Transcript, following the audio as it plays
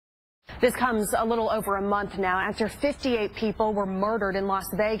This comes a little over a month now after 58 people were murdered in Las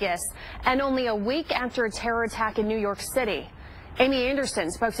Vegas and only a week after a terror attack in New York City. Amy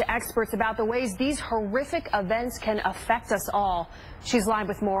Anderson spoke to experts about the ways these horrific events can affect us all. She's live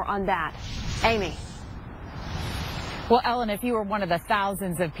with more on that. Amy. Well, Ellen, if you were one of the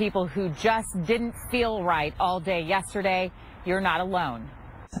thousands of people who just didn't feel right all day yesterday, you're not alone.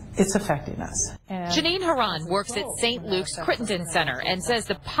 It's affecting us. Janine Haran works at St. Luke's Crittenden Center and says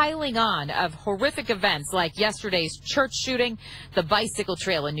the piling on of horrific events like yesterday's church shooting, the bicycle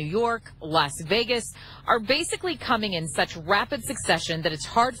trail in New York, Las Vegas, are basically coming in such rapid succession that it's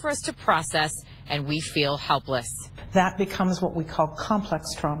hard for us to process and we feel helpless. That becomes what we call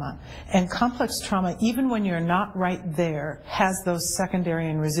complex trauma. And complex trauma, even when you're not right there, has those secondary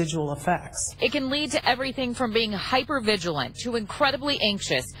and residual effects. It can lead to everything from being hypervigilant to incredibly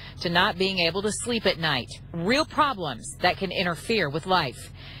anxious to not being able to sleep at night. Real problems that can interfere with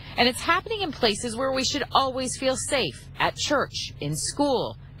life. And it's happening in places where we should always feel safe, at church, in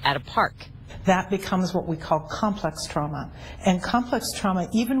school, at a park. That becomes what we call complex trauma. And complex trauma,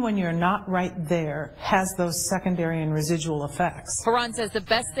 even when you're not right there, has those secondary and residual effects. Haran says the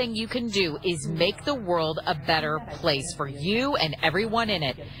best thing you can do is make the world a better place for you and everyone in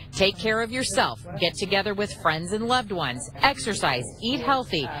it. Take care of yourself, get together with friends and loved ones, exercise, eat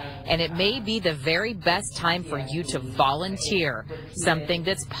healthy, and it may be the very best time for you to volunteer, something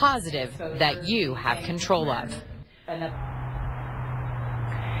that's positive that you have control of.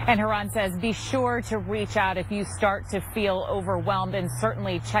 And Haran says be sure to reach out if you start to feel overwhelmed, and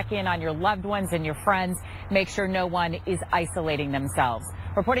certainly check in on your loved ones and your friends. Make sure no one is isolating themselves.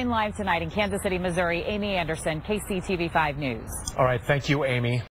 Reporting live tonight in Kansas City, Missouri, Amy Anderson, KCTV 5 News. All right, thank you, Amy.